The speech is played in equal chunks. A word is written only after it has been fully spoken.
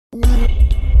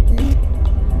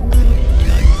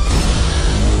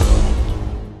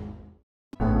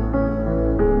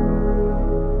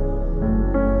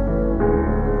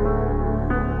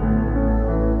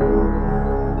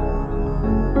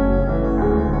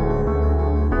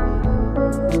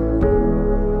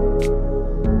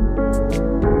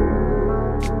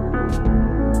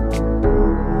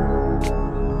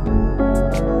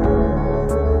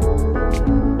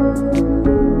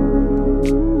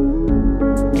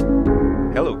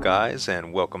Guys,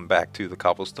 and welcome back to the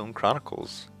Cobblestone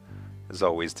Chronicles. As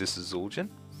always, this is Zueljin.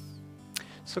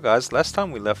 So guys, last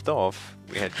time we left off,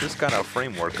 we had just got our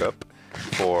framework up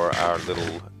for our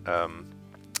little,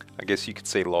 I guess you could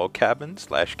say log cabin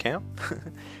 / camp.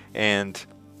 And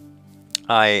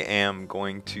I am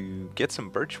going to get some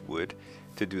birch wood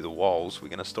to do the walls. We're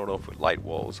going to start off with light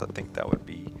walls. I think that would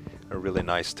be a really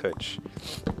nice touch.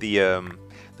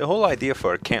 The whole idea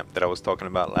for a camp that I was talking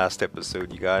about last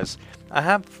episode, you guys,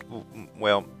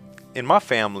 well, in my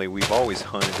family, we've always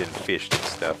hunted and fished and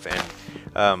stuff,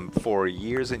 and for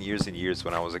years and years and years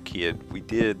when I was a kid, we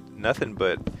did nothing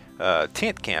but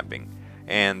tent camping,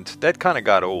 and that kind of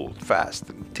got old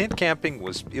fast. Tent camping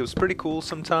was pretty cool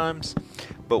sometimes,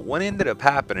 but what ended up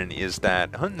happening is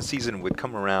that hunting season would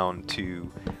come around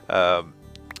to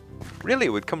really, it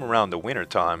would come around the winter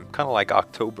time, kind of like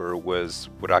October was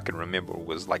what I can remember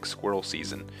was like squirrel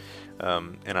season.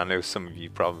 And I know some of you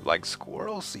probably like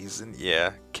squirrel season.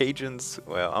 Yeah, Cajuns,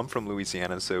 well, I'm from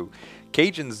Louisiana, so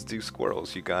Cajuns do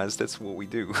squirrels, you guys. That's what we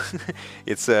do.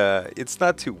 It's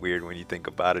not too weird when you think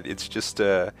about it. It's just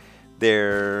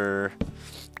they're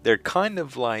kind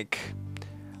of like,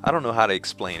 I don't know how to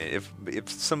explain it. If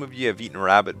some of you have eaten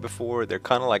rabbit before, they're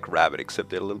kind of like rabbit, except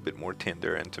they're a little bit more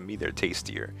tender, and to me they're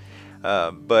tastier.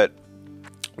 But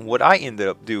what I ended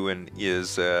up doing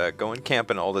is going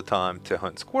camping all the time to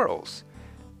hunt squirrels.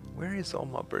 Where is all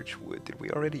my birch wood? Did we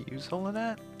already use all of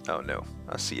that? Oh no,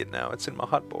 I see it now. It's in my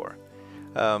hotbar.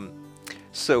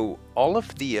 So all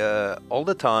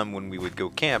the time when we would go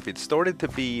camp, it started to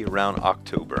be around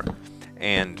October.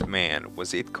 And man,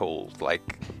 was it cold.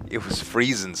 Like, it was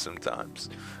freezing sometimes.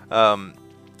 A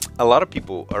lot of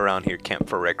people around here camp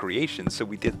for recreation, so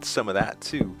we did some of that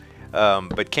too.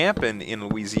 But camping in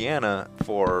Louisiana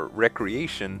for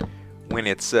recreation, when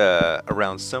it's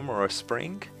around summer or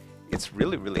spring, it's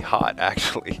really, really hot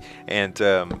actually. And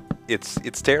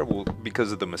it's terrible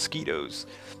because of the mosquitoes.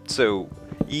 So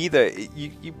you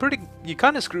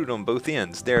kind of screwed on both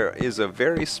ends. There is a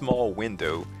very small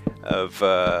window of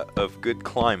good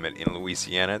climate in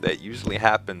Louisiana that usually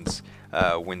happens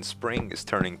when spring is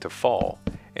turning to fall,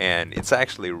 and it's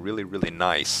actually really, really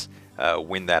nice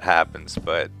when that happens.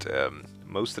 But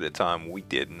most of the time we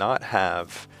did not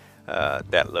have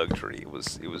that luxury. It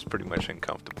was pretty much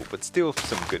uncomfortable, but still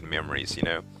some good memories, you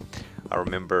know. I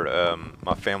remember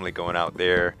my family going out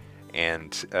there,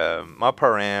 and my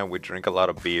parents would drink a lot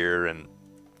of beer, and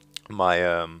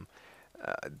my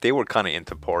they were kind of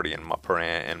into partying, my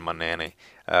parent and my nanny,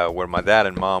 where my dad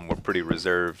and mom were pretty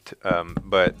reserved.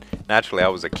 But naturally, I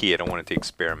was a kid. I wanted to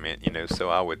experiment, you know, so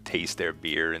I would taste their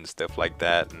beer and stuff like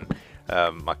that. And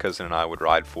my cousin and I would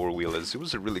ride four-wheelers. It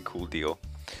was a really cool deal.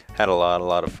 Had a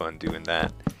lot of fun doing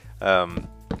that.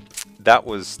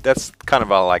 That's kind of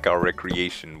like our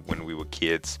recreation when we were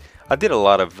kids. I did a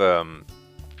lot of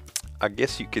I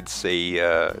guess you could say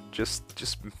just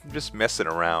messing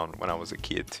around when I was a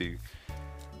kid too.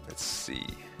 Let's see.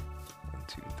 1,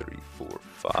 2, 3, 4,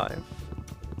 5.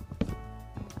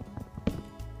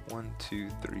 1, 2,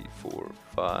 3, 4,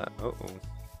 5. Uh-oh.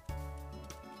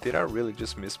 Did I really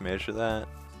just mismeasure that?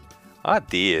 I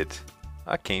did.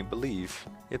 I can't believe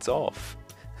it's off.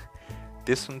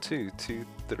 This one too. 2,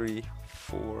 3,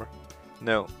 4.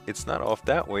 No, it's not off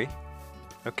that way.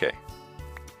 Okay.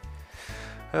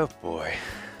 Oh boy.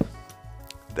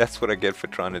 That's what I get for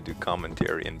trying to do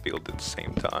commentary and build at the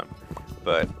same time.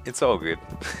 But it's all good.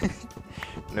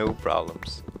 No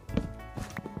problems.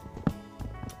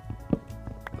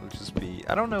 It'll just be...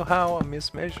 I don't know how I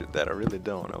mismeasured that. I really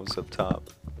don't. I was up top.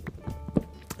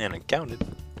 And I counted.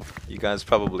 You guys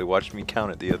probably watched me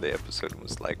count it the other episode and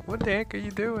was like, what the heck are you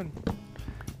doing?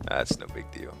 That's no big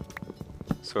deal.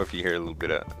 So if you hear a little bit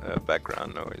of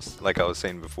background noise, like I was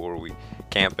saying before, we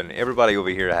camp, and everybody over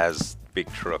here has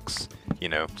big trucks, you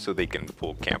know, so they can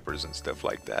pull campers and stuff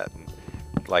like that. And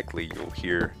likely you'll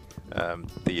hear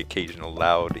the occasional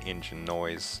loud engine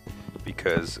noise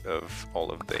because of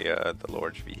all of the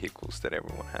large vehicles that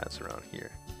everyone has around here.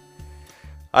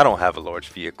 I don't have a large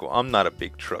vehicle. I'm not a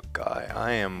big truck guy.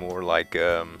 I am more like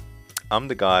I'm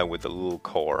the guy with a little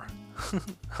car.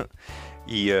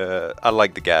 I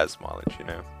like the gas mileage, you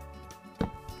know.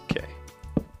 Okay.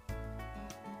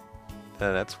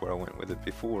 That's where I went with it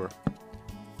before.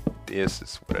 This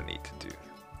is what I need to do.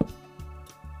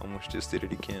 Almost just did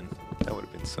it again. That would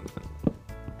have been something.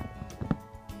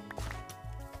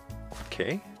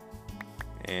 Okay.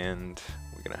 And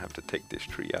we're gonna have to take this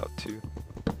tree out too.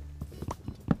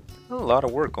 A lot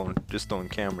of work on just on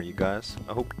camera, you guys.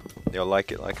 I hope y'all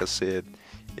like it. Like I said,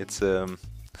 it's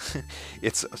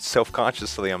it's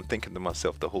self-consciously I'm thinking to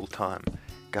myself the whole time,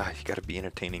 God, you gotta be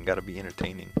entertaining, gotta be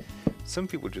entertaining. Some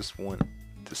people just want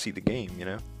to see the game, you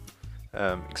know.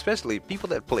 Especially people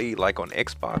that play like on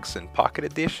Xbox and Pocket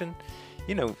Edition.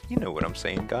 You know what I'm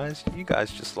saying, guys. You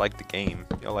guys just like the game.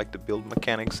 Y'all like the build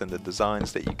mechanics and the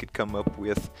designs that you could come up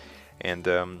with, and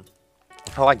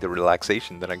I like the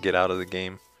relaxation that I get out of the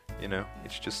game. You know,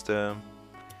 it's just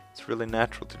it's really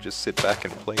natural to just sit back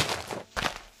and play.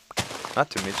 Not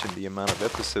to mention the amount of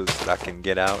episodes that I can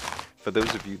get out. For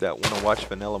those of you that want to watch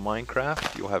vanilla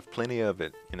Minecraft, you'll have plenty of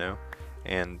it, you know,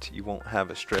 and you won't have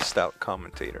a stressed out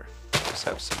commentator. Just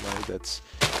have somebody that's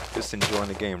just enjoying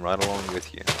the game right along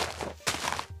with you.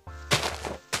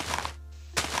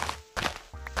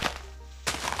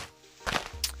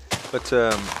 But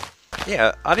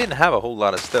yeah, I didn't have a whole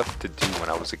lot of stuff to do when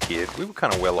I was a kid. We were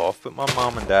kind of well off, but my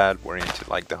mom and dad were into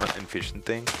like the hunting and fishing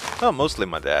thing. Well, mostly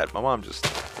my dad. My mom just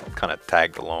kind of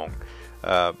tagged along.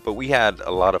 But we had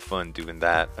a lot of fun doing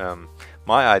that.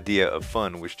 My idea of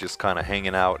fun was just kind of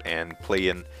hanging out and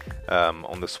playing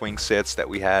on the swing sets that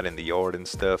we had in the yard and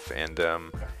stuff, and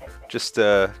just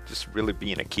really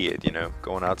being a kid, you know,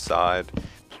 going outside,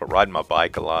 riding my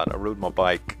bike a lot. I rode my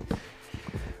bike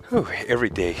every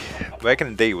day. Back in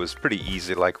the day, it was pretty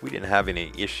easy. Like, we didn't have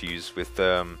any issues with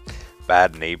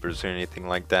bad neighbors or anything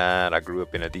like that. I grew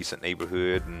up in a decent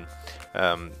neighborhood, and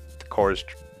the cars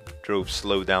drove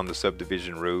slow down the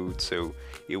subdivision road, so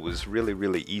it was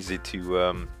really easy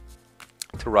to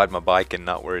ride my bike and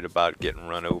not worried about getting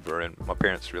run over, and my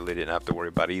parents really didn't have to worry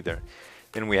about either.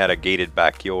 Then we had a gated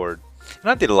backyard,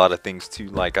 and I did a lot of things too.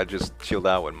 Like, I just chilled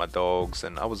out with my dogs,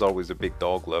 and I was always a big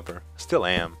dog lover. Still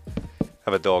am. I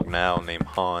have a dog now named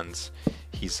Hans.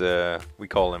 He's we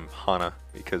call him Hana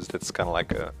because that's kind of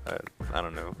like I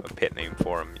don't know, a pet name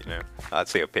for him, you know. I'd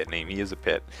say a pet name. He is a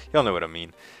pet. Y'all know what I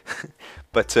mean.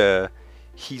 But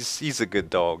he's a good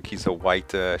dog. He's a white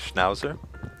Schnauzer,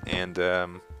 and a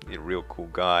real cool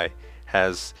guy.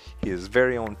 Has his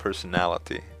very own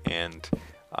personality, and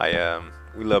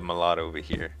we love him a lot over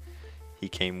here. He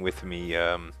came with me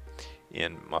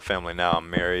in my family now. I'm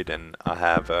married, and I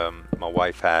have my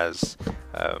wife has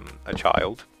a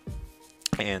child,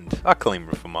 and I claim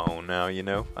her for my own now, you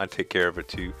know. I take care of her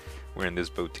too. We're in this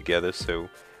boat together. So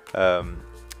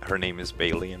her name is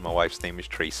Bailey, and my wife's name is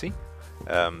Tracy.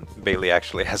 Bailey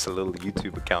actually has a little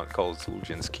YouTube account called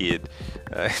Zueljin's Kid.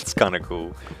 It's kind of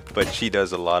cool, but she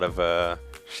does a lot of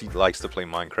she likes to play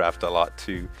Minecraft a lot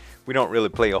too. We don't really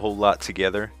play a whole lot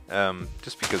together,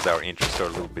 just because our interests are a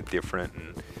little bit different,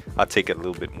 and I take it a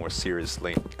little bit more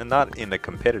seriously, and not in a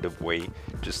competitive way,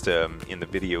 just in the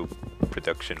video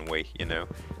production way, you know.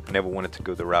 I never wanted to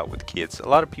go the route with kids. A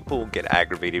lot of people get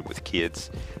aggravated with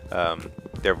kids.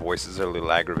 Their voices are a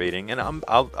little aggravating, and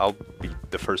I'll be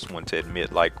the first one to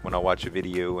admit, like, when I watch a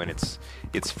video and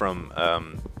it's from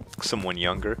someone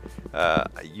younger,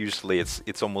 usually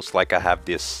it's almost like I have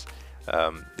this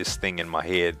this thing in my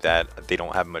head that they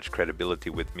don't have much credibility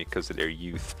with me because of their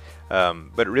youth.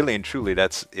 But really and truly,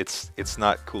 it's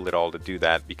not cool at all to do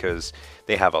that, because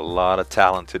they have a lot of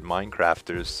talented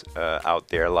Minecrafters out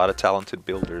there, a lot of talented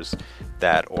builders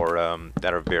that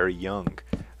are very young.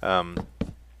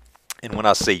 And when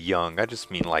I say young, I just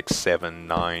mean like 7,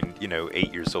 9, you know,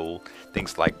 8 years old,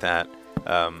 things like that.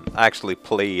 I actually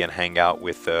play and hang out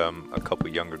with a couple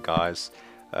younger guys.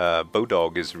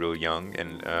 Bodog is real young,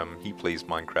 and he plays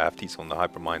Minecraft. He's on the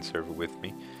Hypermine server with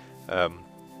me.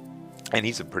 And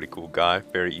he's a pretty cool guy,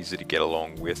 very easy to get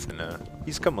along with, and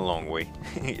he's come a long way.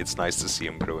 It's nice to see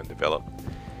him grow and develop.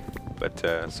 But,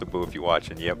 so Bo, if you're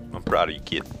watching, yep, I'm proud of you,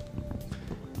 kid.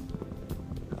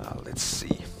 Let's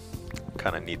see.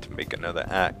 Kind of need to make another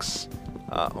axe.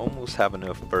 I almost have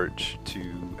enough birch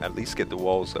to at least get the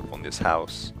walls up on this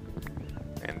house,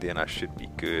 and then I should be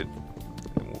good.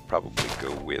 And we'll probably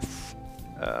go with,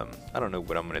 I don't know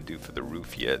what I'm going to do for the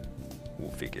roof yet. We'll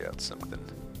figure out something.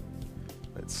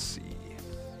 Let's see.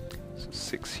 So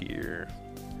 6 here,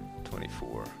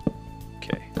 24.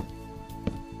 Okay.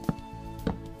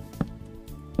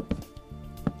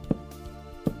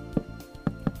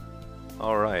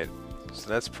 Alright, so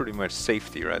that's pretty much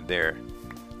safety right there.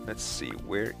 Let's see,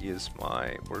 where is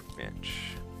my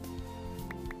workbench?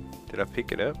 Did I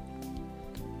pick it up?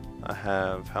 I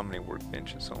have how many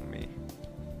workbenches on me?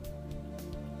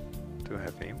 Do I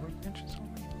have any workbenches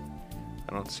on me?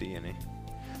 I don't see any.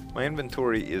 My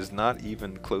inventory is not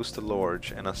even close to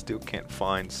large, and I still can't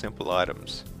find simple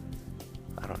items.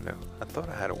 I don't know. I thought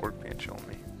I had a workbench on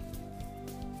me.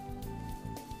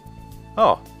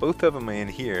 Oh, both of them are in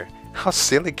here. How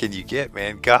silly can you get,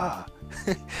 man? Gah.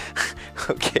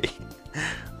 Okay.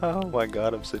 Oh my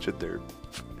god, I'm such a derp.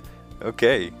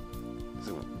 Okay.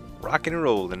 So, rocking and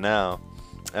rolling now.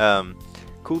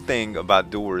 Cool thing about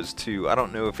doors too, I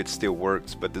don't know if it still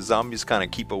works, but the zombies kind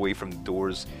of keep away from the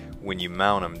doors when you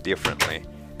mount them differently.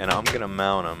 And I'm gonna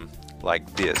mount them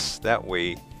like this. That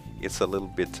way it's a little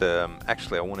bit,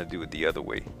 actually I want to do it the other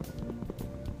way.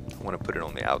 I want to put it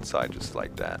on the outside just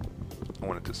like that. I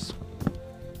want it to,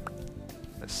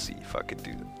 let's see if I can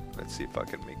do it. Let's see if I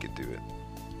can make it do it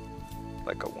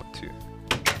like I want to.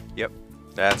 Yep,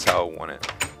 that's how I want it.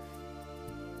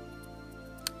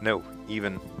 No,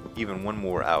 even one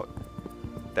more out.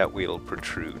 That way it'll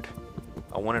protrude.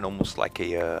 I want it almost like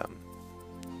a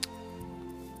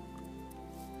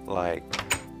like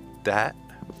that,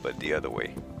 but the other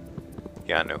way.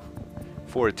 Yeah, I know.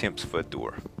 4 attempts for a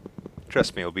door.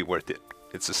 Trust me, it'll be worth it.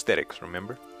 It's aesthetics,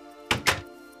 remember?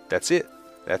 That's it.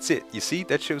 That's it. You see,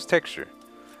 that shows texture.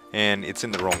 And it's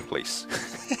in the wrong place.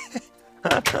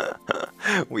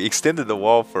 We extended the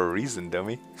wall for a reason,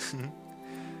 dummy.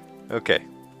 Okay.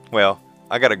 Well,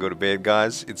 I gotta go to bed,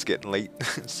 guys. It's getting late.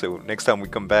 So next time we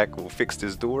come back, we'll fix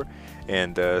this door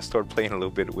and start playing a little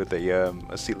bit with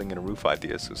a ceiling and a roof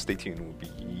idea. So stay tuned. We'll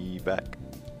be back.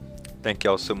 Thank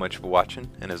y'all so much for watching.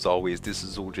 And as always, this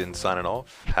is Zueljin signing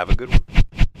off. Have a good one.